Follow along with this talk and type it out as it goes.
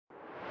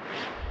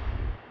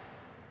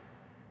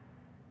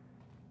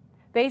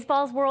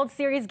Baseball's World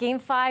Series Game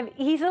 5,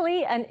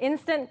 easily an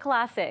instant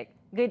classic.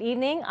 Good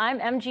evening, I'm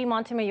MG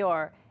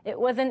Montemayor. It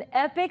was an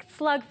epic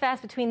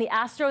slugfest between the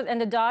Astros and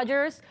the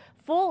Dodgers,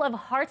 full of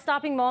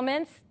heart-stopping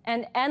moments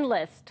and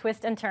endless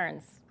twists and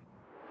turns.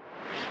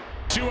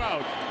 2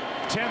 out,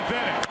 10th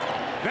inning.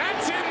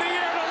 That's in the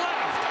air to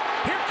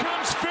left. Here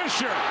comes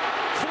Fisher.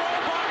 Throw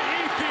by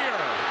Ethier.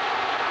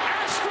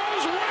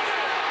 Astros win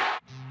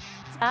it!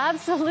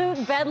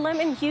 Absolute bedlam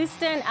in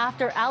Houston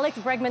after Alex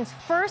Bregman's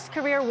first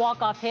career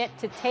walk-off hit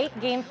to take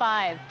Game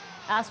 5.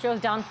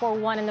 Astros down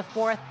 4-1 in the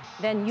fourth.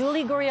 Then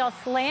Yuli Gurriel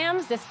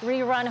slams this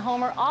 3-run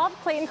homer off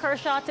Clayton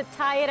Kershaw to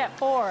tie it at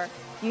 4.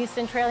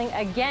 Houston trailing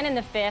again in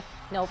the fifth.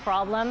 No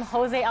problem.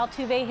 Jose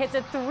Altuve hits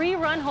a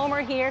 3-run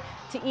homer here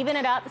to even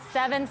it up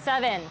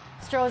 7-7.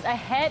 Astros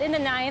ahead in the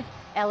ninth.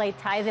 LA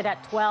ties it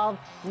at 12.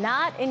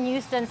 Not in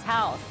Houston's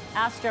house.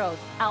 Astros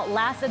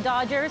outlast the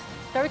Dodgers.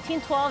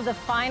 13-12 the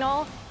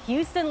final.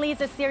 Houston leads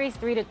the series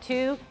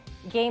 3-2.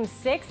 Game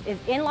 6 is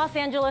in Los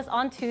Angeles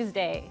on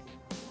Tuesday.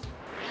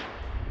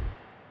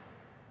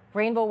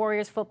 Rainbow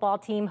Warriors football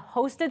team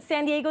hosted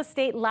San Diego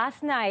State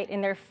last night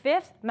in their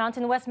 5th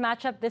Mountain West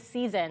matchup this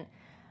season.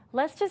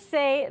 Let's just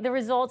say the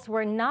results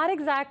were not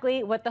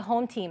exactly what the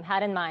home team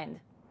had in mind.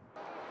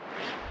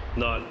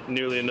 Not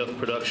nearly enough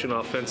production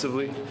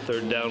offensively.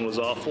 Third down was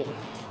awful.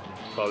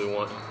 Probably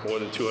want more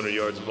than 200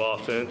 yards of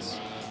offense.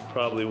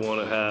 Probably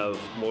want to have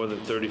more than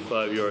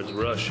 35 yards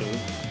rushing.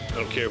 I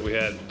don't care if we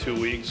had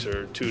 2 weeks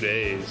or 2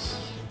 days.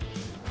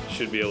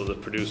 Should be able to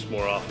produce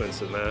more offense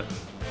than that.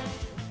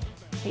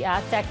 The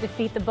Aztecs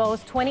defeat the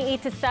Bows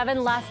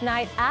 28-7 last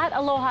night at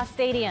Aloha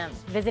Stadium.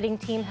 Visiting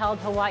team held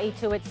Hawaii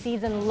to its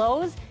season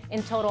lows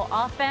in total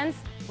offense,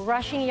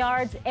 rushing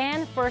yards,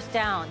 and first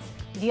downs.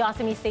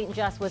 Diosemy St.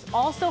 Just was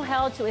also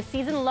held to a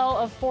season low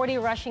of 40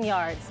 rushing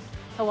yards.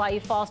 Hawaii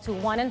falls to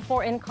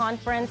 1-4 in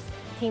conference.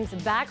 Teams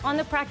back on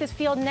the practice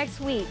field next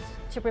week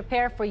to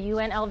prepare for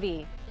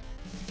UNLV.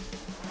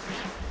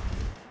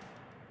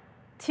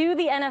 To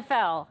the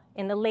NFL.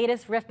 In the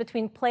latest rift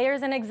between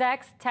players and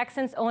execs,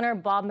 Texans owner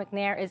Bob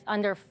McNair is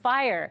under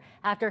fire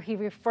after he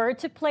referred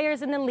to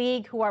players in the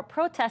league who are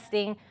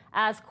protesting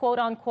as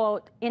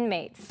quote-unquote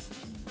inmates.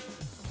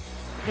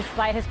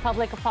 Despite his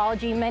public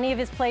apology, many of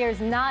his players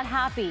not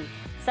happy.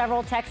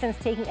 Several Texans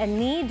taking a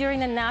knee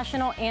during the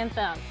national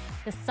anthem.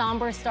 The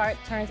somber start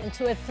turns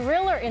into a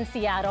thriller in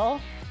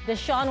Seattle.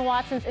 Deshaun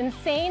Watson's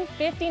insane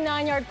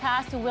 59-yard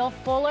pass to Will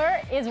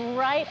Fuller is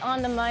right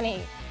on the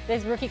money.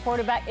 This rookie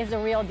quarterback is the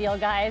real deal,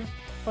 guys.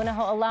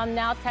 Punahou alum,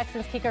 now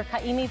Texans kicker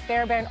Ka'imi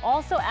Fairbairn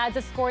also adds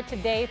a score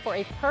today for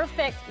a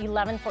perfect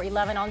 11 for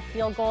 11 on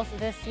field goals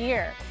this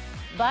year.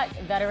 But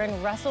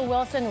veteran Russell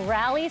Wilson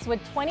rallies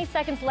with 20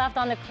 seconds left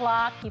on the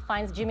clock. He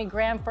finds Jimmy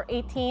Graham for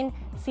 18.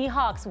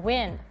 Seahawks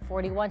win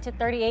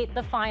 41-38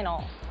 the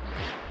final.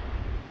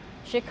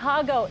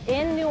 Chicago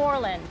in New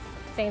Orleans.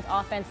 Saints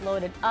offense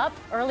loaded up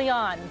early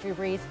on. Drew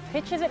Brees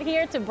pitches it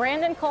here to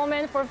Brandon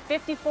Coleman for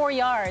 54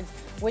 yards,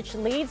 which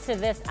leads to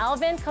this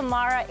Alvin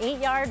Kamara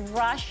 8-yard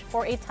rush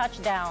for a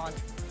touchdown.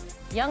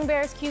 Young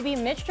Bears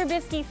QB Mitch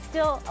Trubisky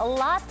still a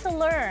lot to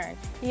learn.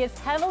 He is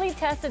heavily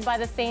tested by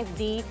the Saints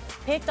D,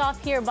 picked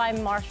off here by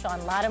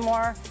Marshawn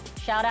Lattimore.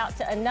 Shout out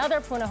to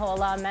another Punahou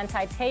alum,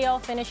 Manti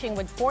Te'o, finishing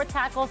with 4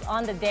 tackles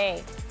on the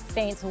day.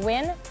 Saints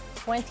win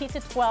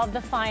 20-12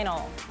 the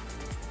final.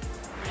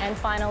 And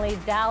finally,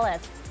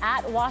 Dallas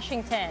at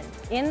Washington.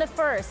 In the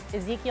first,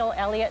 Ezekiel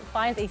Elliott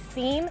finds a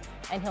seam,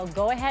 and he'll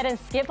go ahead and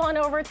skip on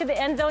over to the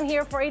end zone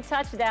here for a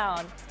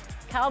touchdown.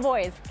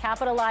 Cowboys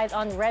capitalize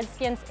on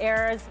Redskins'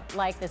 errors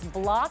like this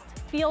blocked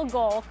field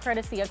goal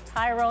courtesy of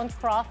Tyrone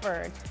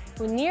Crawford,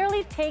 who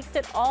nearly takes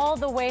it all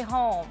the way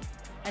home.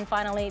 And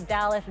finally,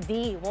 Dallas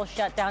D will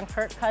shut down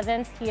Kirk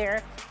Cousins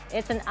here.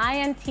 It's an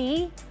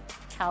INT.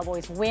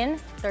 Cowboys win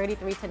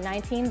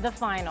 33-19 the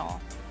final.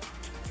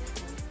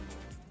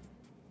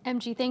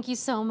 MG, thank you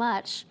so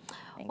much.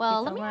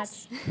 Let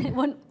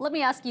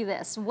me ask you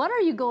this. What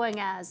are you going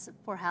as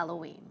for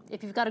Halloween?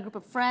 If you've got a group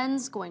of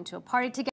friends going to a party together,